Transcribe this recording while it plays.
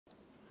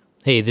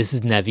Hey, this is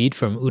Naveed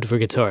from Oud for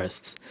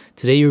Guitarists.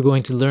 Today you're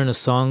going to learn a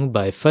song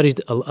by Farid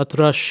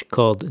Al-Atrash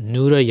called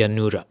Noura ya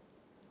Noura.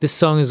 This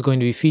song is going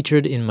to be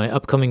featured in my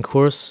upcoming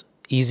course,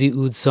 Easy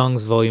Oud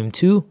Songs Volume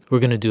 2. We're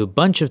going to do a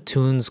bunch of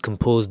tunes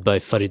composed by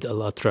Farid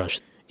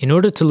Al-Atrash. In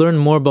order to learn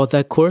more about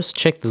that course,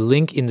 check the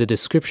link in the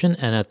description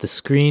and at the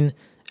screen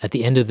at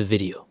the end of the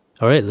video.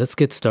 Alright, let's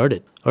get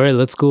started. Alright,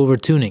 let's go over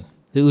tuning.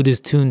 The Oud is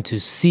tuned to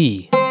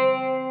C,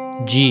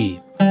 G,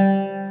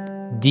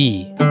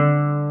 D,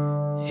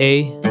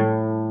 A,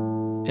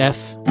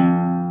 F,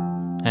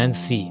 and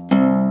C.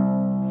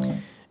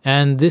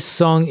 And this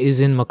song is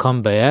in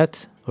Maqam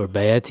Bayat or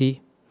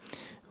Bayati.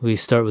 We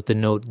start with the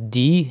note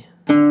D,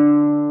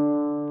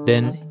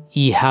 then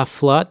E half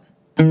flat,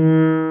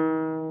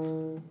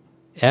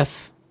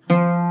 F,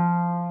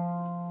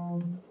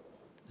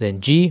 then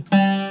G,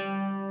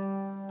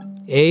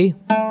 A,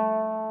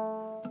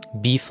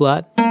 B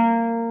flat,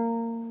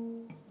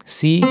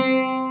 C,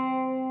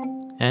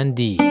 and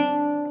D.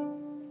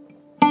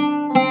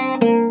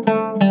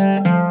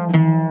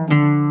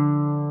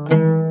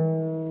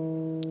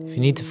 If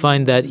you need to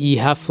find that E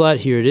half flat,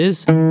 here it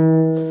is.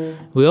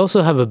 We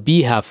also have a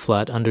B half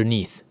flat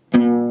underneath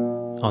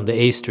on the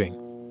A string.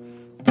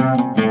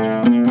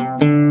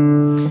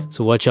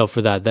 So watch out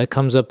for that. That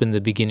comes up in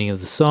the beginning of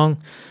the song.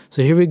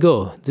 So here we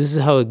go. This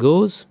is how it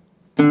goes.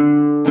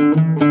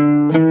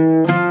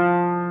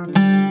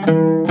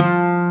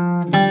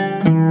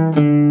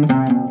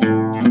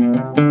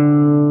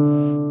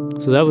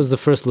 So that was the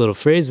first little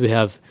phrase. We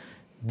have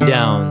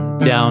down,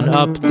 down,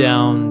 up,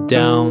 down,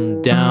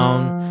 down,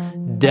 down,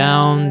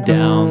 down,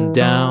 down,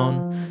 down,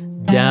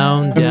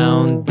 down,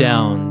 down,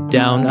 down,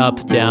 down,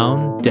 up,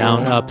 down,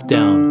 down, up,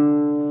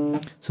 down.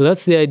 So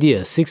that's the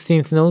idea.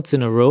 16th notes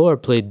in a row are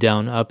played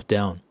down, up,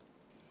 down.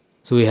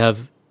 So we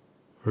have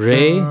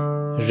re,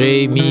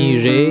 re,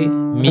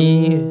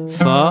 mi,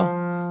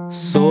 fa,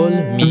 sol,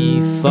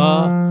 mi,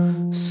 fa,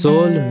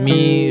 sol,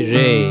 mi,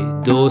 re,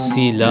 do,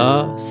 si,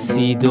 la,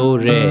 si, do,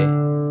 re.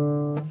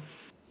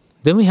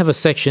 Then we have a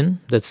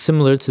section that's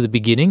similar to the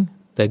beginning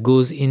that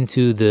goes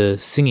into the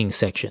singing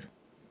section.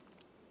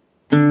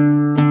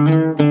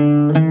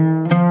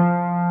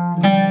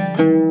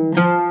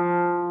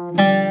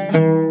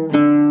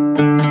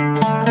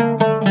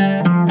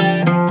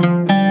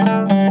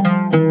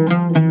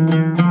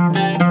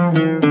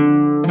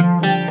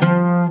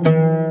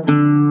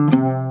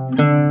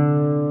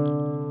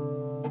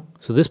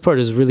 So this part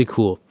is really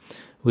cool.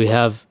 We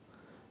have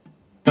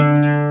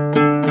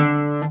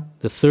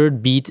the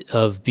third beat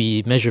of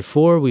B measure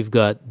 4. We've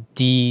got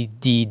D,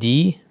 D,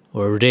 D,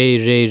 or Re,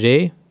 Re,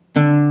 Re.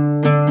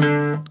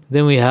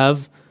 Then we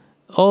have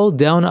all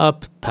down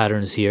up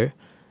patterns here.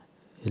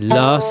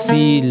 La,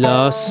 Si,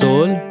 La,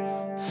 Sol,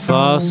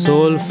 Fa,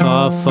 Sol,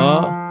 Fa,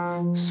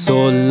 Fa,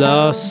 Sol,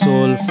 La,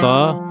 Sol,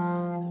 Fa,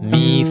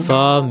 Mi,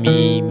 Fa,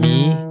 Mi,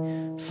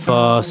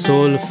 Fa,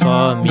 Sol,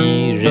 Fa,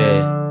 Mi,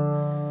 Re.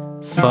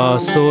 Fa,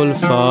 Sol,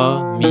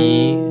 Fa,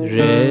 Mi,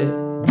 Re,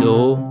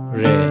 Do,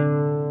 Re.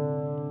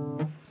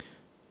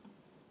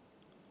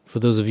 For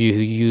those of you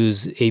who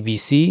use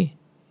ABC,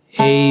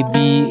 A,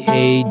 B,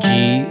 A, G,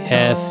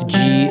 F, G,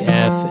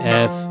 F,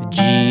 F, G,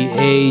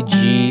 A,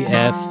 G,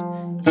 F,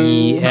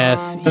 E,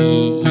 F,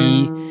 E,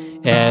 E,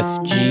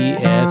 F, G,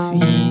 F,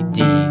 E,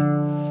 D,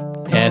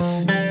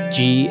 F,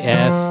 G,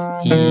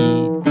 F,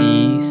 E,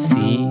 D, C,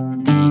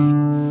 D.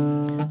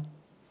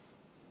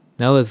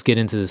 Now let's get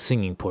into the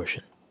singing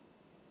portion.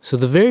 So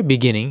the very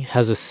beginning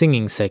has a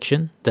singing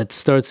section that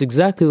starts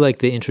exactly like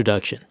the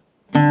introduction.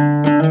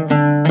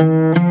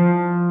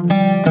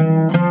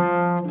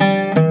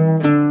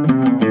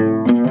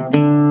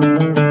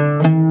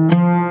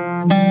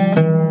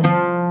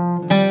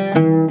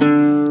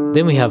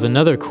 Then we have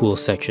another cool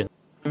section.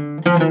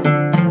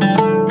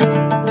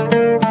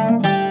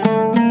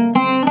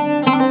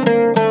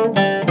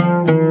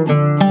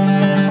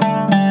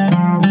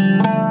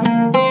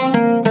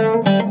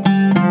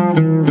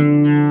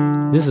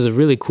 This is a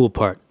really cool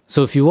part.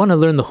 So if you want to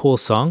learn the whole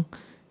song,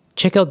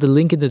 check out the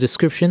link in the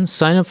description,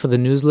 sign up for the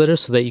newsletter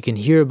so that you can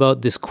hear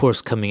about this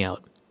course coming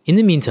out. In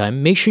the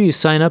meantime, make sure you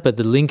sign up at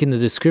the link in the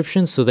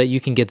description so that you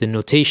can get the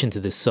notation to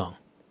this song.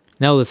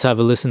 Now let's have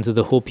a listen to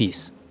the whole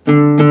piece.